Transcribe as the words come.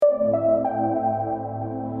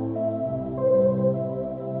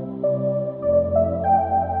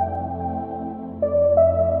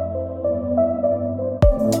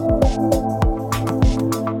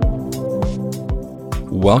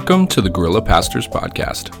Welcome to the Guerrilla Pastors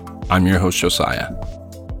Podcast. I'm your host, Josiah.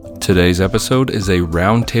 Today's episode is a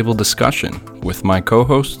roundtable discussion with my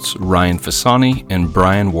co-hosts Ryan Fasani and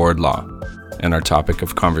Brian Wardlaw. And our topic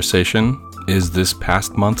of conversation is this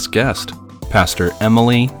past month's guest, Pastor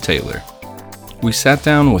Emily Taylor. We sat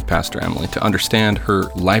down with Pastor Emily to understand her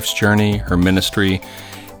life's journey, her ministry,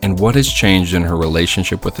 and what has changed in her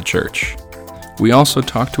relationship with the church. We also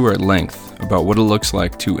talked to her at length about what it looks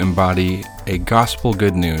like to embody a gospel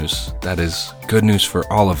good news that is good news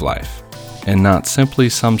for all of life, and not simply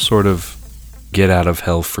some sort of get out of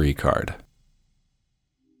hell free card.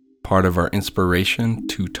 Part of our inspiration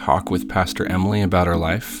to talk with Pastor Emily about her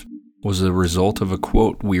life was a result of a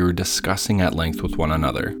quote we were discussing at length with one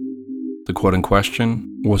another. The quote in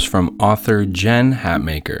question was from author Jen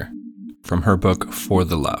Hatmaker from her book For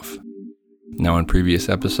the Love. Now, in previous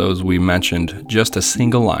episodes, we mentioned just a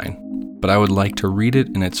single line, but I would like to read it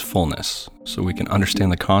in its fullness so we can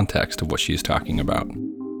understand the context of what she is talking about.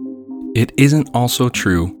 It isn't also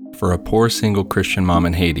true for a poor single Christian mom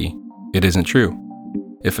in Haiti. It isn't true.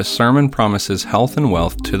 If a sermon promises health and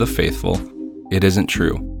wealth to the faithful, it isn't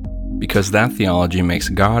true, because that theology makes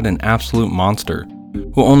God an absolute monster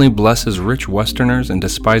who only blesses rich Westerners and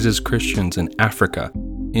despises Christians in Africa,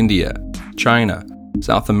 India, China,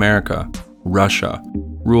 South America, Russia,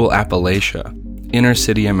 rural Appalachia, inner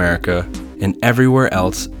city America, and everywhere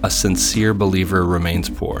else a sincere believer remains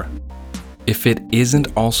poor. If it isn't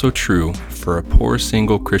also true for a poor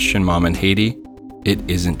single Christian mom in Haiti, it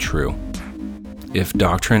isn't true. If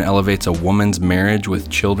doctrine elevates a woman's marriage with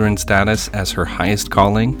children status as her highest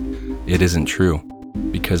calling, it isn't true,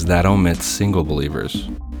 because that omits single believers,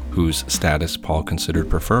 whose status Paul considered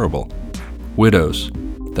preferable, widows,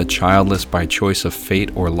 the childless by choice of fate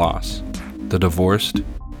or loss, the divorced,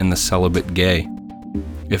 and the celibate gay.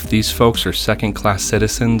 If these folks are second-class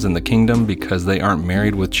citizens in the kingdom because they aren't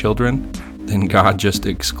married with children, then God just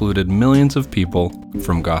excluded millions of people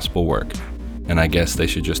from gospel work, and I guess they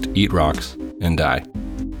should just eat rocks and die.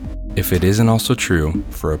 If it isn't also true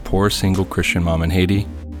for a poor single Christian mom in Haiti,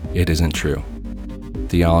 it isn't true.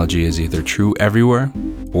 Theology is either true everywhere,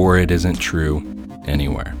 or it isn't true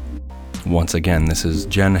anywhere. Once again, this is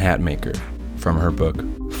Jen Hatmaker from her book,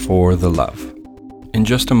 For the Love. In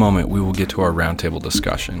just a moment, we will get to our roundtable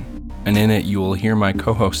discussion, and in it, you will hear my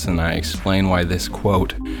co-host and I explain why this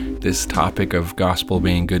quote, this topic of gospel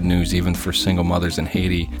being good news even for single mothers in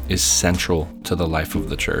Haiti, is central to the life of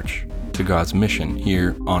the church, to God's mission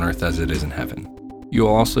here on earth as it is in heaven. You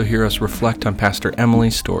will also hear us reflect on Pastor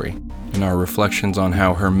Emily's story and our reflections on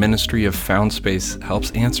how her ministry of Found Space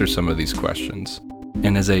helps answer some of these questions,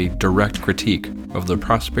 and is a direct critique of the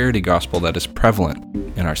prosperity gospel that is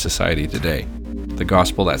prevalent in our society today. The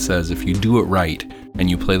gospel that says if you do it right and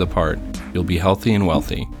you play the part, you'll be healthy and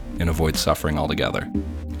wealthy and avoid suffering altogether.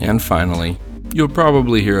 And finally, you'll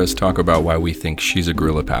probably hear us talk about why we think she's a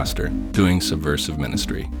guerrilla pastor doing subversive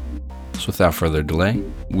ministry. So without further delay,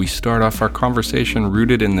 we start off our conversation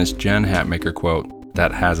rooted in this Jen Hatmaker quote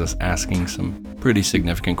that has us asking some pretty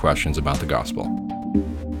significant questions about the gospel.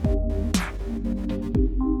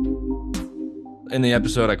 In the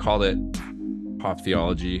episode, I called it Pop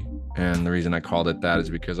Theology, and the reason I called it that is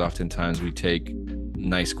because oftentimes we take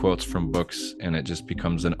nice quotes from books and it just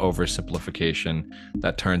becomes an oversimplification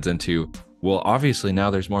that turns into, well, obviously now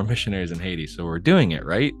there's more missionaries in Haiti, so we're doing it,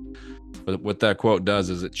 right? But what that quote does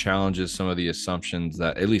is it challenges some of the assumptions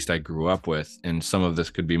that at least I grew up with, and some of this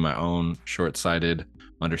could be my own short-sighted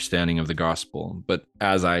understanding of the gospel. But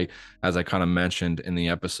as I kind of mentioned in the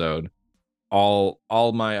episode, all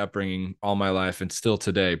my upbringing, all my life, and still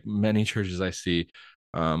today, many churches I see,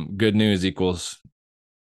 good news equals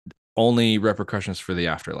only repercussions for the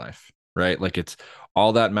afterlife, right? Like it's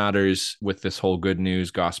all that matters with this whole good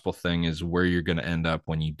news gospel thing is where you're going to end up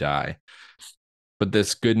when you die. But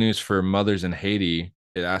this good news for mothers in Haiti,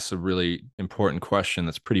 it asks a really important question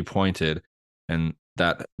that's pretty pointed, and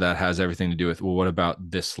that has everything to do with, well, what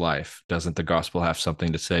about this life? Doesn't the gospel have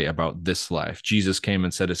something to say about this life? Jesus came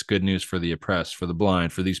and said it's good news for the oppressed, for the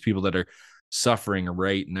blind, for these people that are suffering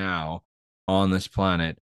right now on this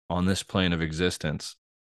planet, on this plane of existence.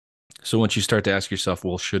 So once you start to ask yourself,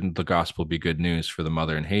 well, shouldn't the gospel be good news for the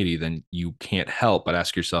mother in Haiti? Then you can't help but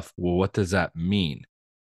ask yourself, well, what does that mean?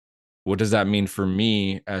 What does that mean for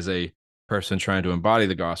me as a person trying to embody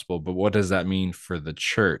the gospel? But what does that mean for the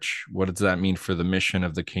church? What does that mean for the mission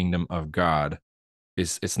of the kingdom of God?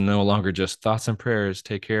 It's no longer just thoughts and prayers,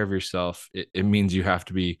 take care of yourself. It means you have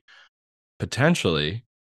to be potentially,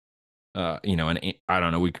 I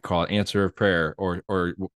don't know, we could call it answer of prayer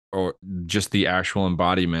or just the actual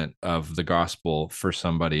embodiment of the gospel for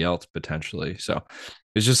somebody else potentially. So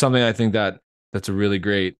it's just something I think that That's a really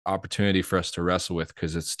great opportunity for us to wrestle with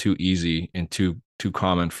because it's too easy and too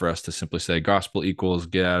common for us to simply say gospel equals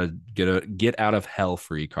get out of hell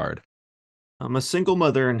free card. A single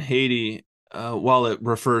mother in Haiti, while it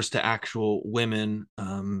refers to actual women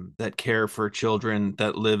that care for children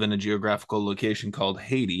that live in a geographical location called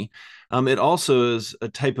Haiti, it also is a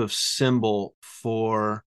type of symbol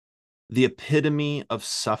for the epitome of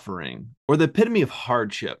suffering or the epitome of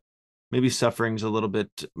hardship. Maybe suffering's a little bit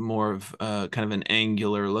more of kind of an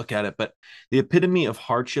angular look at it, but the epitome of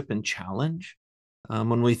hardship and challenge.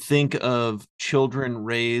 When we think of children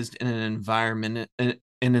raised in an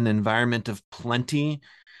environment of plenty,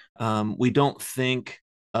 we don't think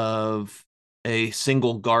of a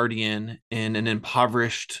single guardian in an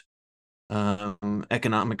impoverished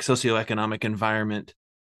socioeconomic environment,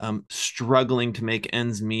 struggling to make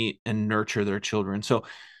ends meet and nurture their children. So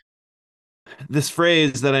this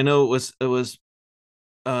phrase that I know it was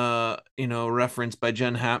referenced by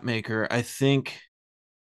Jen Hatmaker, I think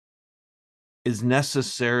is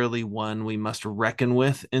necessarily one we must reckon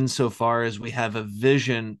with insofar as we have a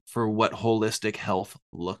vision for what holistic health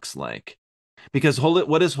looks like. Because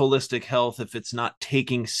what is holistic health if it's not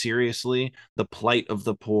taking seriously the plight of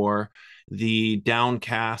the poor, the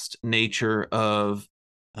downcast nature of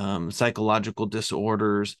psychological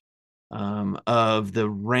disorders, of the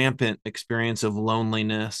rampant experience of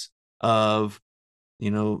loneliness, of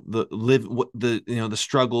the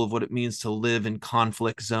struggle of what it means to live in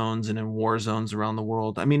conflict zones and in war zones around the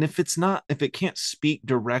world. I mean, if it can't speak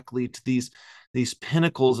directly to these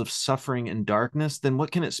pinnacles of suffering and darkness, then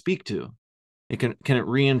what can it speak to? Can it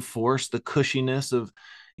reinforce the cushiness of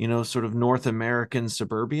sort of North American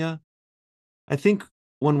suburbia? I think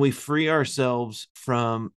when we free ourselves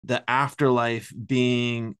from the afterlife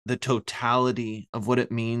being the totality of what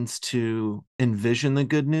it means to envision the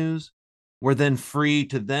good news, we're then free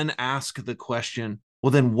to then ask the question,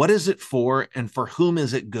 well, then what is it for and for whom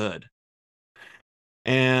is it good?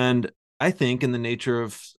 And I think in the nature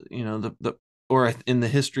of, the or in the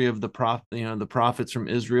history of the prophets from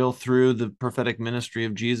Israel through the prophetic ministry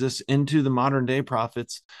of Jesus into the modern day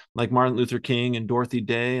prophets like Martin Luther King and Dorothy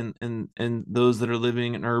Day and those that are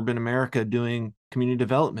living in urban America doing community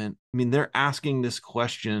development. I mean, they're asking this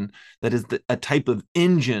question that is a type of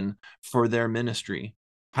engine for their ministry.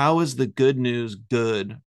 How is the good news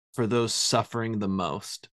good for those suffering the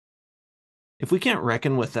most? If we can't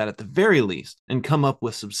reckon with that at the very least and come up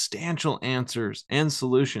with substantial answers and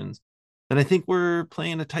solutions, then I think we're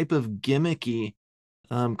playing a type of gimmicky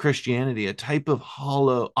Christianity,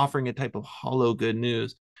 offering a type of hollow good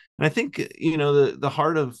news. And I think, the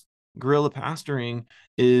heart of guerrilla pastoring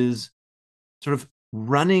is sort of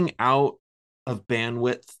running out of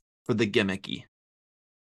bandwidth for the gimmicky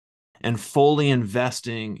and fully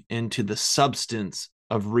investing into the substance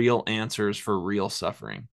of real answers for real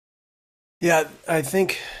suffering. Yeah, I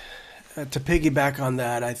think to piggyback on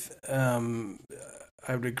that,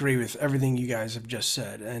 I would agree with everything you guys have just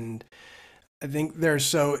said, and I think there's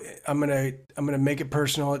so I'm gonna make it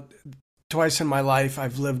personal. Twice in my life,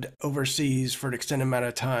 I've lived overseas for an extended amount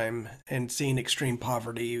of time and seen extreme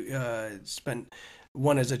poverty. Spent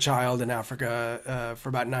one as a child in Africa for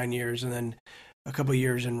about 9 years, and then a couple of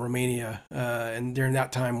years in Romania. And during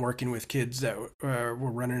that time, working with kids that were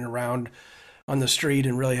running around on the street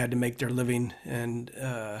and really had to make their living and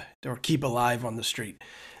or keep alive on the street,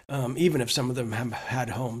 even if some of them have had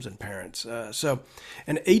homes and parents.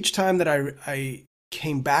 And each time that I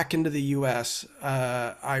came back into the U.S.,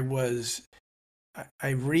 I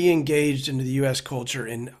re-engaged into the U.S. culture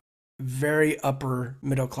in very upper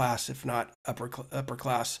middle class, if not upper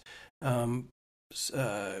class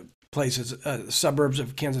places, suburbs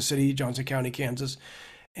of Kansas City, Johnson County, Kansas,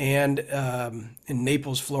 and in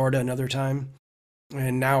Naples, Florida, another time.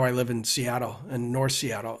 And now I live in Seattle, in North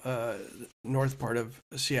Seattle, north part of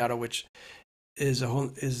Seattle, which is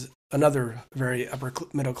another very upper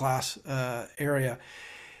middle class area.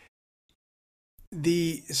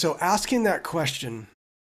 So asking that question,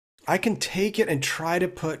 I can take it and try to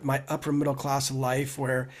put my upper middle class life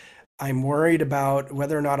where I'm worried about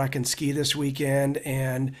whether or not I can ski this weekend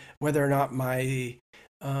and whether or not my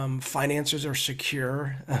finances are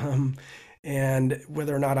secure, and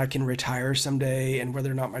whether or not I can retire someday and whether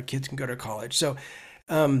or not my kids can go to college. So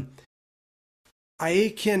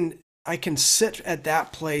I can sit at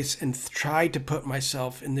that place and try to put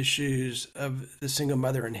myself in the shoes of the single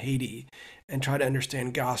mother in Haiti and try to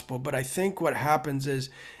understand gospel. But I think what happens is,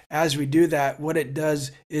 as we do that, what it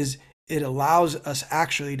does is it allows us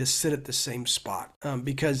actually to sit at the same spot.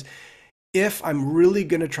 Because if I'm really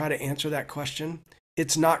going to try to answer that question,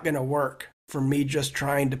 it's not going to work for me just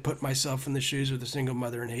trying to put myself in the shoes of the single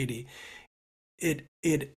mother in Haiti.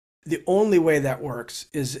 the only way that works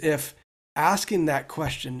is if asking that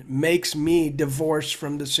question makes me divorce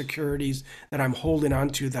from the securities that I'm holding on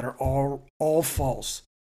to that are all false,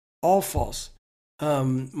 all false.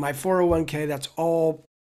 My 401k, that's all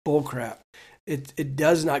bullcrap. It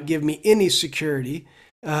does not give me any security,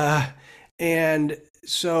 and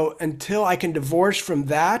so until I can divorce from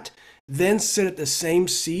that, then sit at the same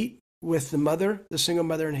seat with the single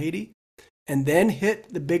mother in Haiti, and then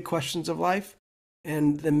hit the big questions of life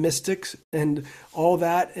and the mystics and all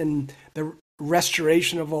that and the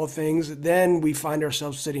restoration of all things, then we find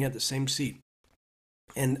ourselves sitting at the same seat.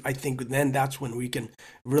 And I think then that's when we can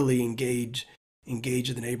really engage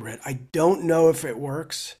the neighborhood. I don't know if it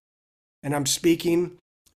works. And I'm speaking,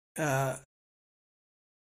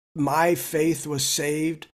 my faith was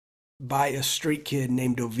saved by a street kid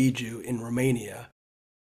named Ovidiu in Romania,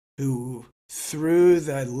 who, through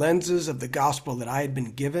the lenses of the gospel that I had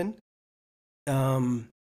been given,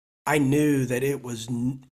 I knew that it was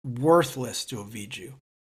worthless to Ovidiu.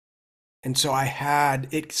 And so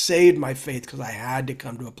it saved my faith because I had to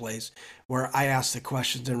come to a place where I asked the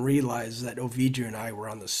questions and realized that Ovidiu and I were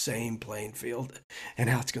on the same playing field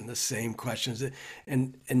and asking the same questions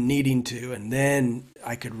and needing to. And then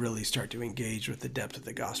I could really start to engage with the depth of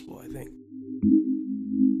the gospel, I think.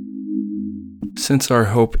 Since our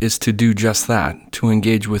hope is to do just that, to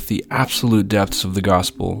engage with the absolute depths of the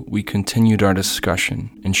gospel, we continued our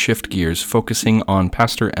discussion and shift gears, focusing on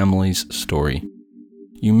Pastor Emily's story.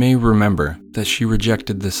 You may remember that she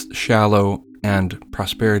rejected this shallow and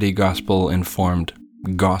prosperity gospel-informed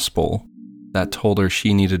gospel that told her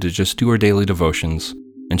she needed to just do her daily devotions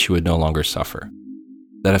and she would no longer suffer.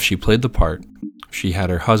 That if she played the part, she had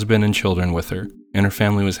her husband and children with her, and her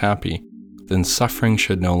family was happy, then suffering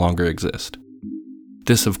should no longer exist.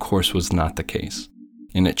 This, of course, was not the case,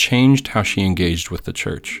 and it changed how she engaged with the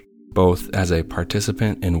church, both as a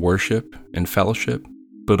participant in worship and fellowship,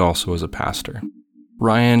 but also as a pastor.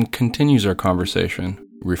 Ryan continues our conversation,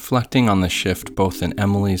 reflecting on the shift both in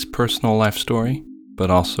Emily's personal life story, but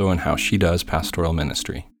also in how she does pastoral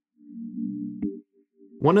ministry.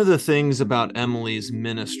 One of the things about Emily's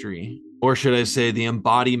ministry, or should I say the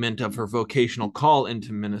embodiment of her vocational call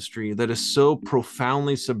into ministry, that is so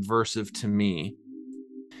profoundly subversive to me,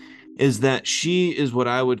 is that she is what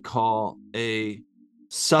I would call a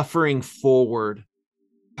suffering forward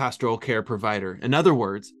pastoral care provider. In other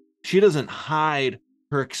words, she doesn't hide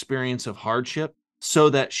her experience of hardship so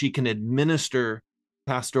that she can administer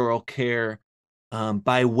pastoral care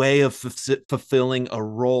by way of fulfilling a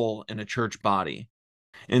role in a church body.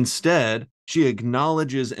 Instead, she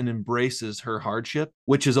acknowledges and embraces her hardship,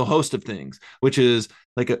 which is a host of things, which is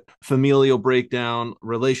like a familial breakdown,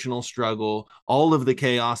 relational struggle, all of the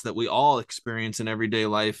chaos that we all experience in everyday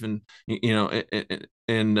life and,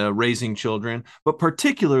 raising children, but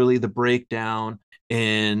particularly the breakdown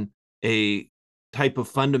in a type of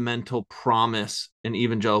fundamental promise in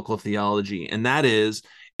evangelical theology. And that is,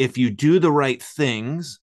 if you do the right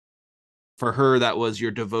things, for her, that was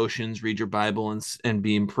your devotions, read your Bible and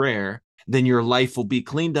be in prayer, then your life will be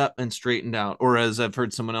cleaned up and straightened out. Or as I've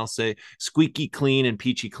heard someone else say, squeaky clean and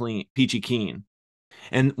peachy keen.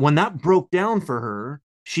 And when that broke down for her,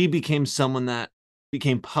 she became someone that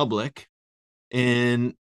became public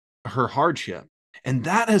in her hardship. And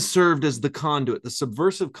that has served as the conduit, the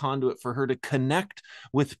subversive conduit for her to connect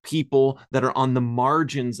with people that are on the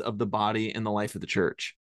margins of the body and the life of the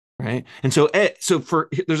church, right? And so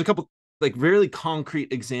there's a couple like really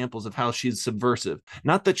concrete examples of how she's subversive.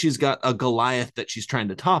 Not that she's got a Goliath that she's trying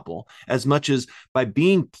to topple, as much as by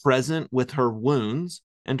being present with her wounds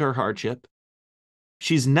and her hardship,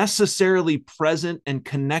 she's necessarily present and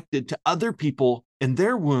connected to other people in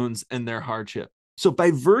their wounds and their hardship. So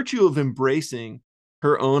by virtue of embracing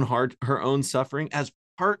her own suffering as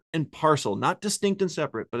part and parcel, not distinct and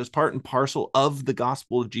separate, but as part and parcel of the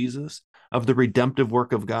gospel of Jesus, of the redemptive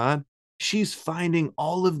work of God, she's finding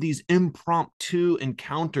all of these impromptu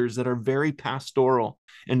encounters that are very pastoral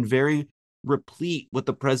and very replete with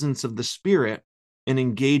the presence of the Spirit in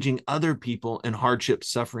engaging other people in hardship,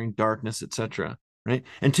 suffering, darkness, etc. Right?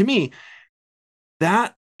 And to me,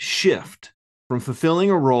 that shift from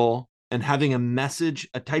fulfilling a role and having a message,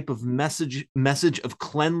 a type of message of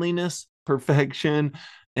cleanliness, perfection,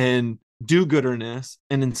 and do-gooderness,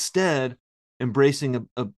 and instead embracing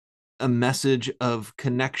a message of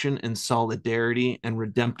connection and solidarity and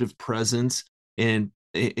redemptive presence in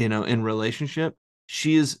relationship,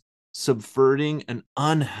 she is subverting an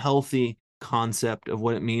unhealthy concept of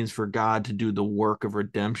what it means for God to do the work of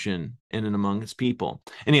redemption in and among his people.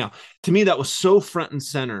 Anyhow, to me, that was so front and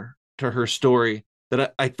center to her story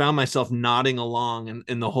that I found myself nodding along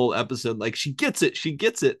in the whole episode. Like, she gets it,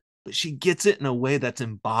 but she gets it in a way that's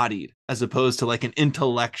embodied, as opposed to like an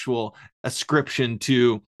intellectual ascription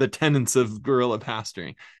to the tenets of guerrilla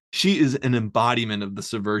pastoring. She is an embodiment of the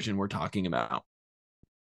subversion we're talking about.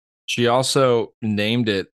 She also named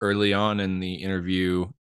it early on in the interview,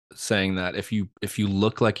 saying that if you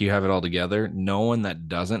look like you have it all together, no one that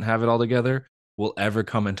doesn't have it all together will ever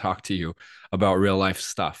come and talk to you about real life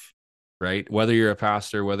stuff, right? Whether you're a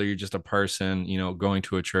pastor, whether you're just a person, going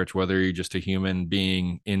to a church, whether you're just a human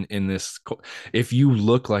being in this, if you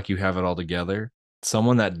look like you have it all together,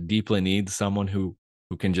 someone that deeply needs someone who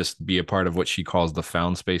can just be a part of what she calls the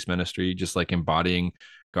found space ministry, just like embodying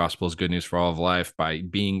gospel is good news for all of life by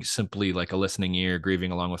being simply like a listening ear,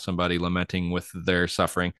 grieving along with somebody, lamenting with their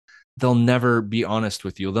suffering. They'll never be honest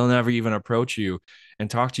with you. They'll never even approach you and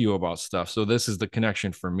talk to you about stuff. So this is the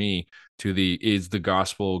connection for me to is the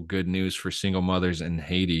gospel good news for single mothers in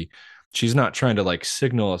Haiti. She's not trying to like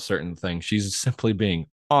signal a certain thing. She's simply being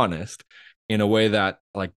honest in a way that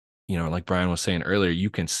like Brian was saying earlier, you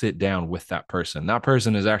can sit down with that person. That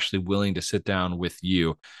person is actually willing to sit down with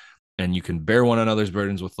you, and you can bear one another's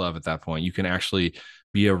burdens with love at that point. You can actually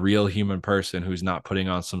be a real human person who's not putting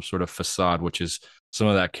on some sort of facade, which is some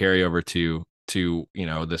of that carryover to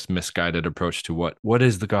this misguided approach to what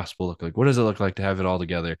is the gospel look like? What does it look like to have it all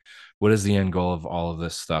together? What is the end goal of all of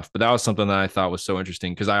this stuff? But that was something that I thought was so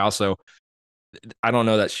interesting, because I don't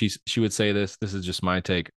know that she would say this. This is just my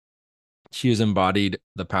take. She has embodied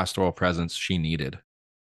the pastoral presence she needed,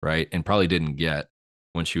 right? And probably didn't get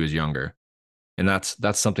when she was younger. And that's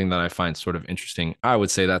something that I find sort of interesting. I would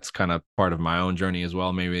say that's kind of part of my own journey as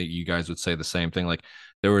well. Maybe you guys would say the same thing. Like,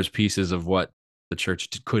 there was pieces of what the church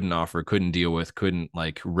couldn't offer, couldn't deal with, couldn't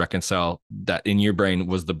like reconcile, that in your brain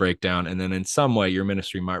was the breakdown. And then in some way your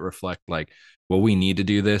ministry might reflect like, well, we need to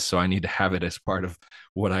do this, so I need to have it as part of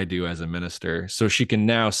what I do as a minister. So she can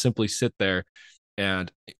now simply sit there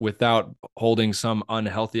and, without holding some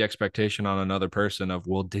unhealthy expectation on another person of,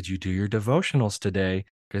 well, did you do your devotionals today?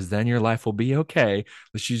 Because then your life will be okay.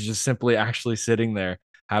 But she's just simply actually sitting there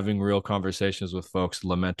having real conversations with folks,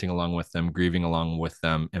 lamenting along with them, grieving along with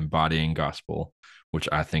them, embodying gospel, which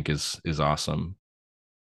I think is awesome.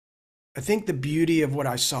 I think the beauty of what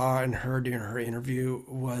I saw and heard during her interview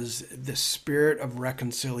was the spirit of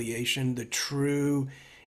reconciliation, the true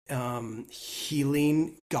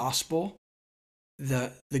healing gospel,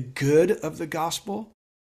 the good of the gospel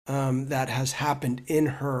that has happened in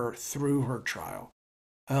her through her trial.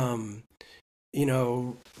 Um, you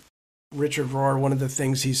know, Richard Rohr, one of the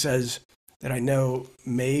things he says that I know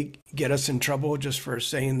may get us in trouble just for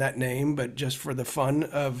saying that name, but just for the fun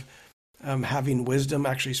of having wisdom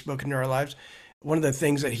actually spoken to our lives. One of the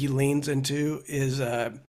things that he leans into is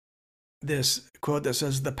this quote that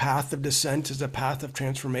says, "The path of descent is a path of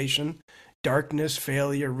transformation. Darkness,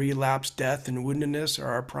 failure, relapse, death, and woundedness are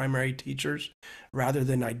our primary teachers rather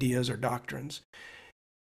than ideas or doctrines."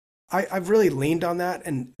 I've really leaned on that,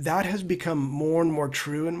 and that has become more and more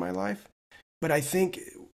true in my life. But I think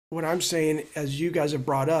what I'm saying, as you guys have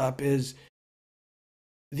brought up, is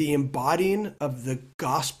the embodying of the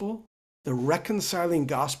gospel, the reconciling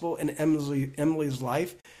gospel in Emily's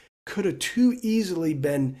life could have too easily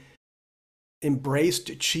been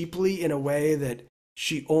embraced cheaply in a way that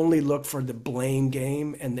she only looked for the blame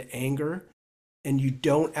game and the anger, and you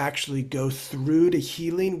don't actually go through the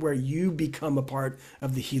healing where you become a part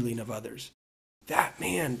of the healing of others.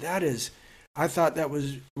 I thought that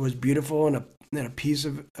was beautiful, and a piece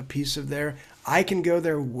of there. I can go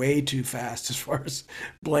there way too fast as far as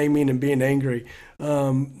blaming and being angry,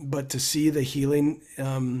 but to see the healing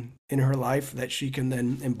in her life that she can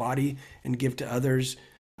then embody and give to others,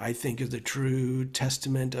 I think is a true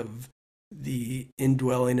testament of the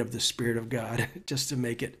indwelling of the Spirit of God, just to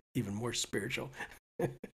make it even more spiritual.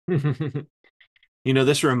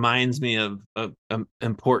 This reminds me of an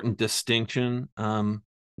important distinction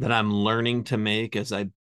that I'm learning to make as I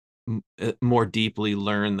more deeply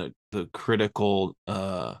learn the critical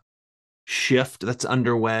shift that's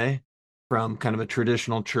underway from kind of a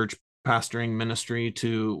traditional church pastoring ministry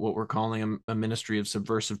to what we're calling a ministry of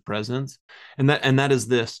subversive presence. And that is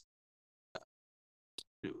this,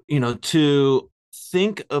 to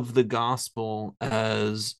think of the gospel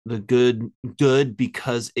as the good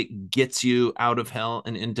because it gets you out of hell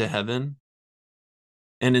and into heaven,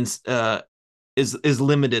 and is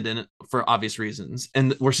limited in for obvious reasons.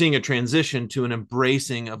 And we're seeing a transition to an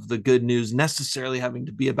embracing of the good news necessarily having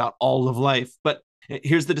to be about all of life. But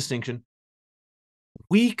here's the distinction.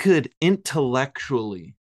 We could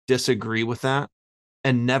intellectually disagree with that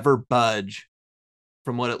and never budge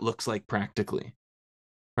from what it looks like practically.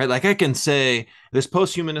 right? Like I can say this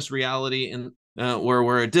post-humanist reality in where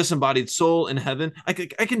we're a disembodied soul in heaven. I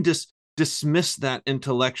can just dismiss that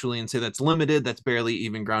intellectually and say that's limited, that's barely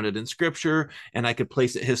even grounded in scripture, and I could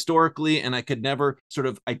place it historically, and I could never sort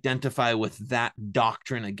of identify with that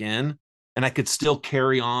doctrine again, and I could still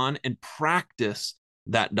carry on and practice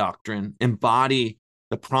that doctrine, embody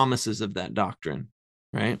the promises of that doctrine,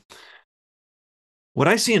 right? What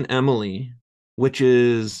I see in Emily, which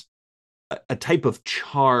is a type of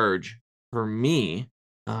charge for me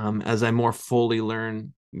as I more fully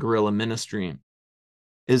learn guerrilla ministry,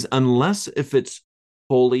 is unless if it's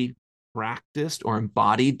fully practiced or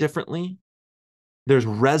embodied differently, there's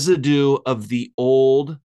residue of the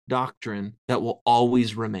old doctrine that will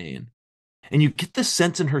always remain. And you get the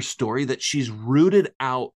sense in her story that she's rooted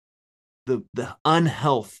out the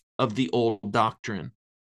unhealth of the old doctrine,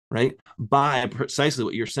 right? By precisely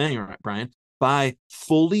what you're saying, right, Brian, by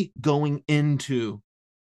fully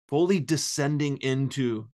descending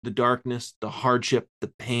into the darkness, the hardship,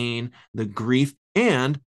 the pain, the grief,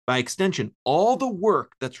 and by extension, all the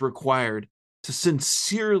work that's required to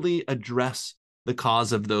sincerely address the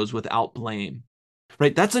cause of those without blame,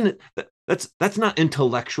 right? That's not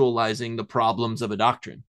intellectualizing the problems of a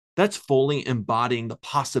doctrine. That's fully embodying the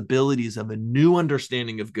possibilities of a new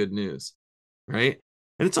understanding of good news, right?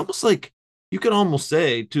 And it's almost like you could almost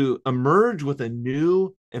say to emerge with a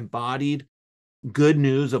new embodied good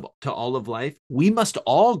news to all of life, we must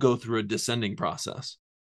all go through a descending process.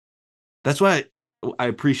 That's why I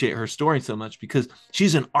appreciate her story so much, because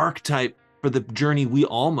she's an archetype for the journey we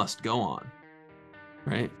all must go on,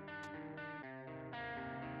 right?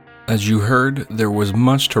 As you heard, there was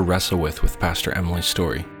much to wrestle with Pastor Emily's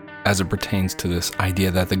story, as it pertains to this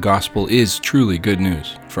idea that the gospel is truly good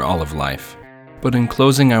news for all of life. But in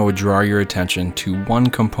closing, I would draw your attention to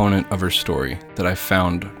one component of her story that I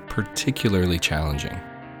found particularly challenging.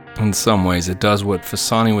 In some ways, it does what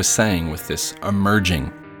Fasani was saying with this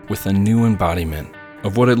emerging with a new embodiment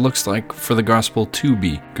of what it looks like for the gospel to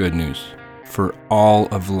be good news for all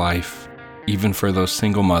of life, even for those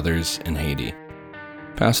single mothers in Haiti.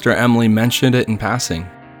 Pastor Emily mentioned it in passing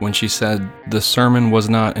when she said the sermon was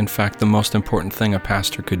not, in fact, the most important thing a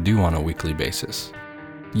pastor could do on a weekly basis.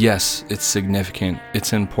 Yes, it's significant,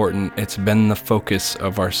 it's important, it's been the focus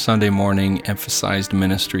of our Sunday morning emphasized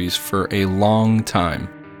ministries for a long time.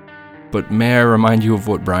 But may I remind you of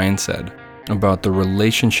what Brian said about the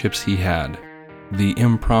relationships he had, the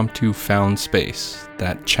impromptu found space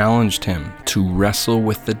that challenged him to wrestle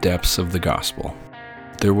with the depths of the gospel.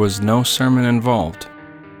 There was no sermon involved.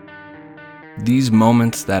 These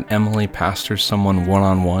moments that Emily pastors someone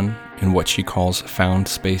one-on-one in what she calls found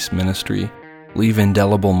space ministry leave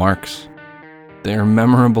indelible marks. They are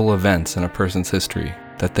memorable events in a person's history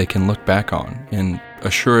that they can look back on and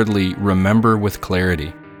assuredly remember with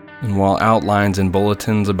clarity. And while outlines and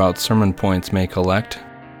bulletins about sermon points may collect,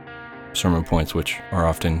 sermon points which are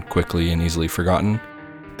often quickly and easily forgotten,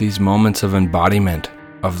 these moments of embodiment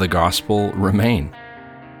of the gospel remain,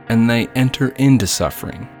 and they enter into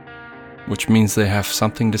suffering, which means they have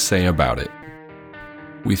something to say about it.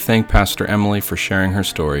 We thank Pastor Emily for sharing her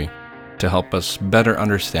story to help us better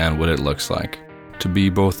understand what it looks like to be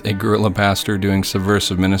both a guerrilla pastor doing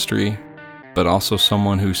subversive ministry, but also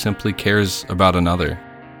someone who simply cares about another,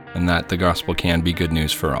 and that the gospel can be good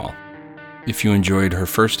news for all. If you enjoyed her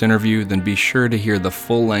first interview, then be sure to hear the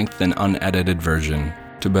full-length and unedited version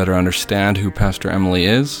to better understand who Pastor Emily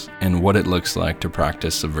is and what it looks like to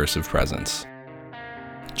practice subversive presence.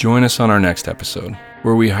 Join us on our next episode,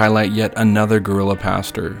 where we highlight yet another guerrilla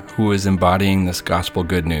pastor who is embodying this gospel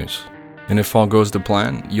good news. And if all goes to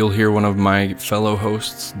plan, you'll hear one of my fellow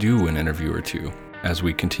hosts do an interview or two as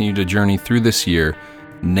we continue to journey through this year,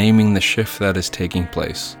 naming the shift that is taking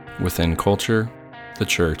place within culture, the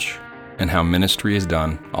church, and how ministry is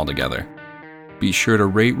done altogether. Be sure to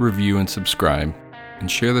rate, review, and subscribe, and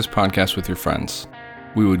share this podcast with your friends.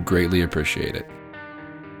 We would greatly appreciate it.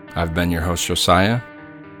 I've been your host, Josiah.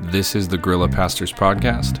 This is the Guerrilla Pastors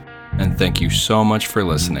Podcast, and thank you so much for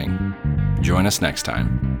listening. Join us next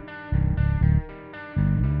time.